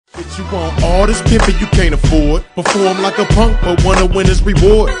You want all this pimping you can't afford. Perform like a punk, but want a winner's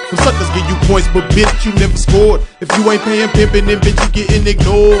reward. Some suckers give you points, but bitch, you never scored. If you ain't paying pimping, then bitch, you getting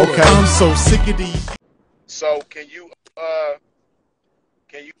ignored. Okay, I'm so sick of these. So can you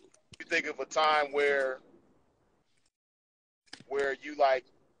think of a time where you like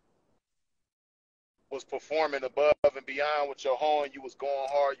was performing above and beyond with your horn, you was going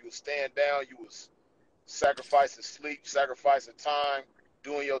hard, you was staying down, you was sacrificing sleep, sacrificing time,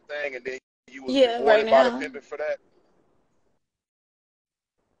 doing your thing, and then you was rewarded by the pimping for that?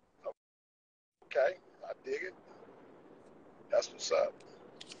 Okay, I dig it. That's what's up.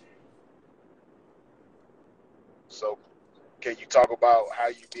 So, can you talk about how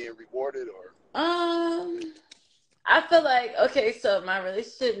you being rewarded, or? I feel like, okay, so my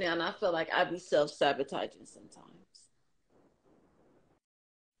relationship now, and I feel like I be self-sabotaging sometimes.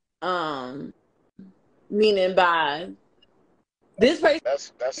 Meaning by this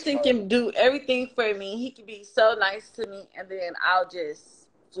person can do everything for me. He can be so nice to me, and then I'll just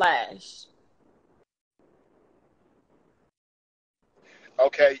flash.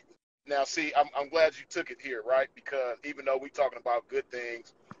 Okay. Now, see, I'm glad you took it here, right? Because even though we're talking about good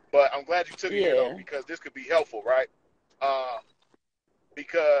things, but I'm glad you took it here, though, because this could be helpful, right?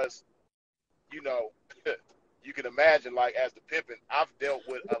 Because, you know, you can imagine, like, as the pimping, I've dealt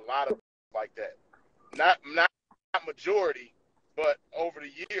with a lot of like that. Not majority, but over the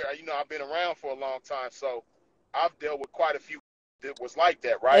year, you know, I've been around for a long time, so I've dealt with quite a few that was like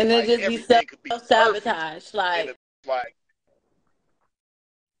that, right? And then like just everything could be self-sabotage, like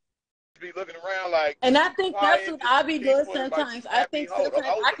be looking around like. And I think that's what I be doing sometimes. I think sometimes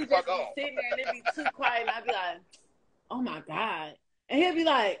I could just be sitting there and it be too quiet, and I'd be like, "Oh my God," and he'll be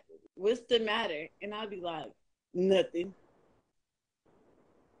like, "What's the matter?" And I'd be like, "Nothing."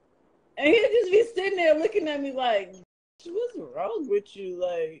 And he'll just be sitting there looking at me like, "What's wrong with you?"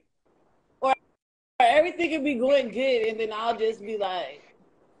 Like, or everything could be going good, and then I'll just be like,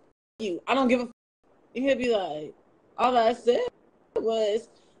 I don't give a f-. And he'll be like, all I said was,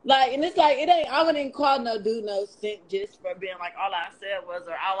 like, and it's like, it ain't, I wouldn't call no dude no simp just for being like, all I said was,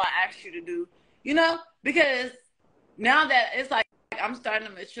 or all I asked you to do, you know? Because now that it's like, I'm starting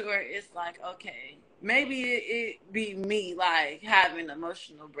to mature, it's like, okay, maybe it be me, like, having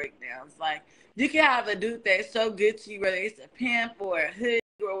emotional breakdowns. Like, you can have a dude that's so good to you, whether it's a pimp or a hood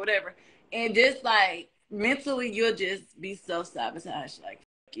or whatever, and just, like, mentally, you'll just be self-sabotage, like,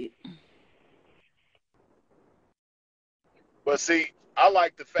 fuck it. But see, I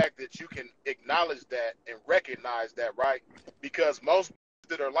like the fact that you can acknowledge that and recognize that, right? Because most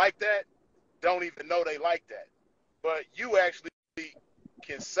that are like that don't even know they like that. But you actually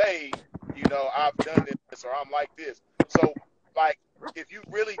can say, you know, I've done this or I'm like this. So, like, if you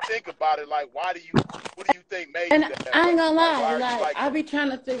really think about it, like, what do you think made and you that I ain't way? gonna lie, like I be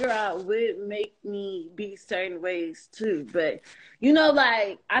trying to figure out what make me be certain ways too. But, you know,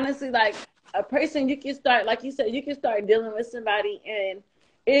 like, honestly, like, a person, you can start, like you said, you can start dealing with somebody, and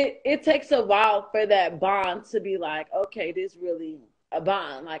it takes a while for that bond to be like, okay, this really a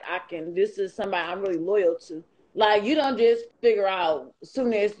bond. Like, this is somebody I'm really loyal to. Like, you don't just figure out as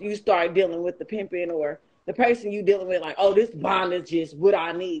soon as you start dealing with the pimping or the person you dealing with, like, oh, this bond is just what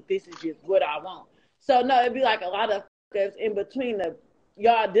I need. This is just what I want. So, no, it'd be like a lot of that's in between the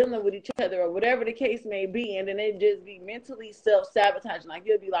y'all dealing with each other or whatever the case may be. And then it just be mentally self-sabotaging. Like,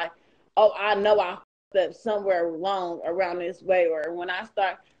 you'll be like, oh, I know I f***ed up somewhere along around this way. Or when I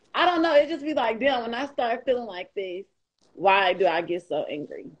start, I don't know. It just be like, damn, when I start feeling like this, why do I get so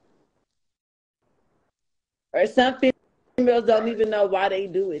angry? Or some females don't even know why they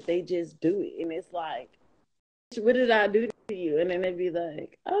do it. They just do it. And it's like, what did I do to you? And then they'd be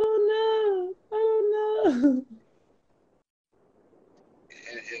like, I don't know.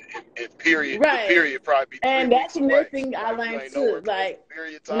 Period. Right. The period probably be 3 and weeks that's another away. thing I Like, learned too. Like,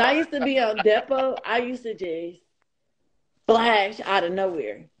 when when I used to be on Depo, I used to just flash out of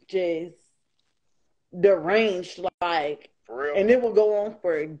nowhere. Just deranged, like, for real. And it would go on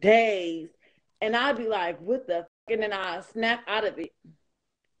for days. And I'd be like, what the f-? And then I'd snap out of it.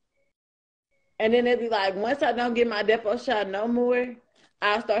 And then it'd be like, once I don't get my Depo shot no more,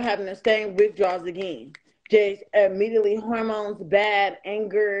 I'll start having the same withdrawals again. Just immediately hormones, bad,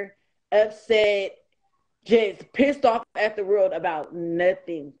 anger, upset, just pissed off at the world about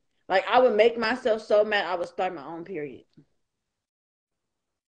nothing. Like, I would make myself so mad, I would start my own period.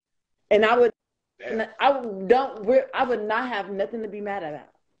 And I would not have nothing to be mad about.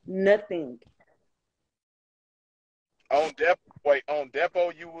 Nothing. On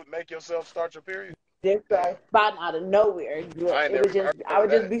Depo, you would make yourself start your period? Just start spotting out of nowhere. I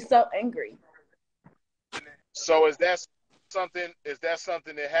would just be so angry. So is that something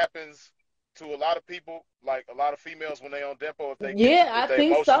that happens to a lot of people, like a lot of females when they on depo, Yeah, if I their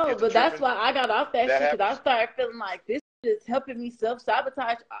think emotions so. get to But that's tripping, why I got off that that shit because I happens? started feeling like this is helping me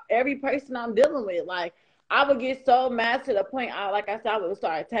self-sabotage every person I'm dealing with. Like, I would get so mad to the point, like I said, I would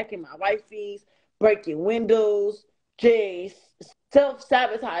start attacking my wifeys, breaking windows, just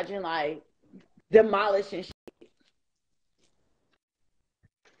self-sabotaging, like demolishing shit.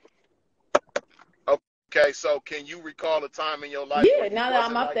 Okay, so can you recall a time in your life where Yeah, you now that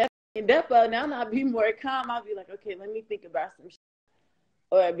I'm wasn't off like? that depot, now I'll be more calm. I'll be like, okay, let me think about some shit.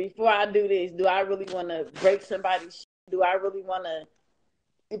 Or before I do this, do I really want to break somebody's shit? Do I really want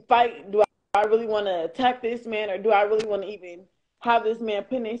to fight? Do I really want to attack this man? Or do I really want to even have this man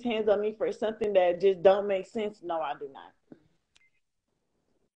putting his hands on me for something that just don't make sense? No, I do not.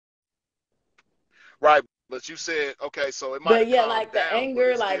 Right, but you said okay, so it might But have yeah, calmed like the down, but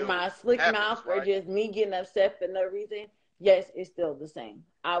anger, it like still my slick happens, mouth, or right? just me getting upset for no reason, yes, it's still the same.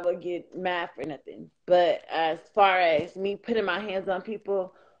 I would get mad for nothing. But as far as me putting my hands on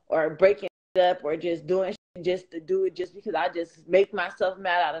people or breaking up or just doing shit just to do it just because I just make myself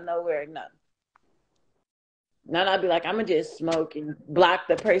mad out of nowhere, no. Now I'd be like, I'm gonna just smoke and block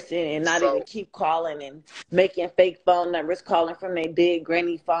the person and not even So keep calling and making fake phone numbers, calling from their big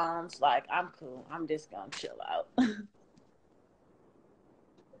granny phones. Like, I'm cool. I'm just gonna chill out.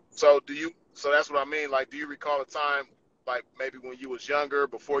 so that's what I mean. Like, do you recall a time, like maybe when you was younger,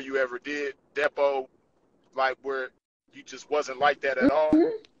 before you ever did depo, like where you just wasn't like that at all,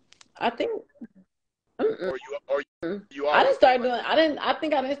 I think. Mm-mm. or you I didn't always been start like doing. that? I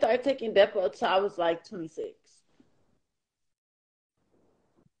think I didn't start taking Depo until I was like 26.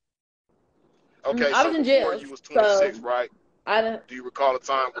 Okay, I so was in before jail, you was 26, so right? I didn't. Do you recall a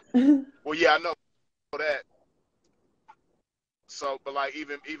time? Well, yeah, I know that. So, but like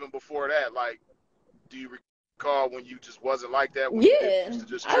even before that, like, do you recall when you just wasn't like that, when you did Yeah, used to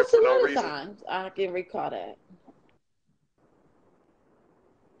just trip that's a for no lot of reason? times I can recall that.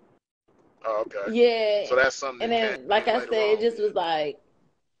 Oh, okay. Yeah, So that's something and that then like came I later said, it on just was then. like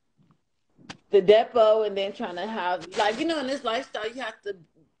the Depo, and then trying to have like in this lifestyle you have to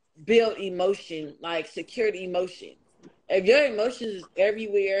build emotion, like secured emotion. If your emotions is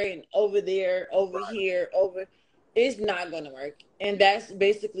everywhere and over there, over here, over, it's not gonna work. And that's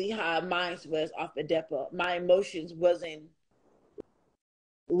basically how mine was off the depot. My emotions wasn't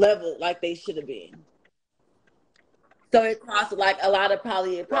leveled like they should have been. So it caused like a lot of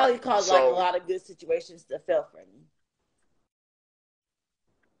probably it Right. probably caused like a So lot of good situations to fail for me.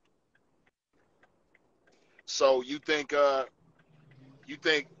 so you think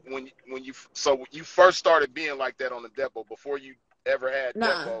when you first started being like that on the depot, before you ever had Nah.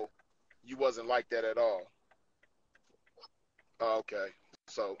 depot, you wasn't like that at all. Oh, okay.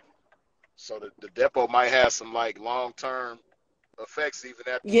 So the depot might have some like long term effects even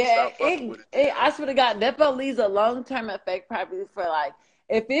after you Yeah, stop fucking with it then, it huh? I swear to God, depot leaves a long term effect probably for like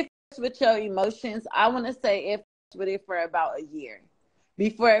if it fucks with your emotions, I wanna say it fucks with it for about a year.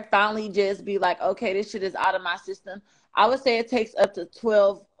 Before it finally just be like, okay, this shit is out of my system. I would say it takes up to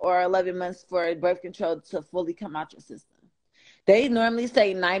 12 or 11 months for birth control to fully come out your system. They normally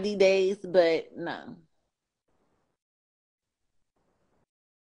say 90 days, but no.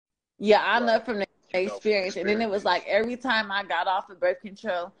 Yeah, I know Right. from the You know from experience. And then it was like experience. every time I got off of birth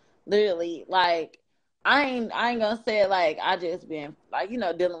control, literally, like I ain't gonna say it like I just been like,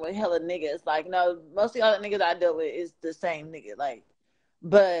 dealing with hella niggas. Like, no, most of all the niggas I deal with is the same nigga. Like,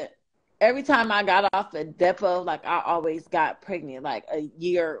 but every time I got off the depot, like I always got pregnant like a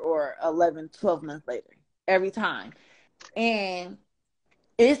year or 11, 12 months later. Every time. And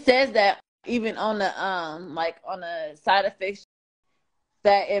it says that even on the like on the side effects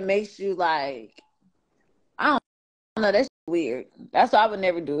that it makes you like I don't know, that's weird. That's why I would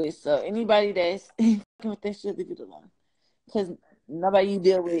never do it. So anybody that's fucking with that shit, leave it alone. Because nobody you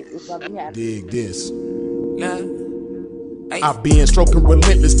deal with is gonna be happy. Dig this. Yeah. I've been stroking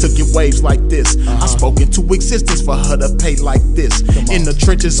relentless, took in waves like this. I spoke into existence for her to pay like this. In the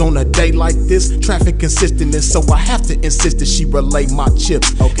trenches on a day like this, traffic consistent, and so I have to insist that she relay my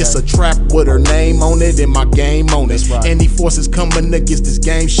chips. It's a trap with her name on it and my game on it. Any forces coming against this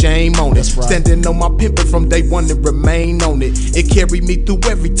game, shame on it. Standing on my pimpin' from day one and remain on it. It carried me through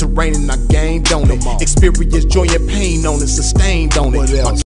every terrain and I gained on it. Experience joy and pain on it, sustained on it.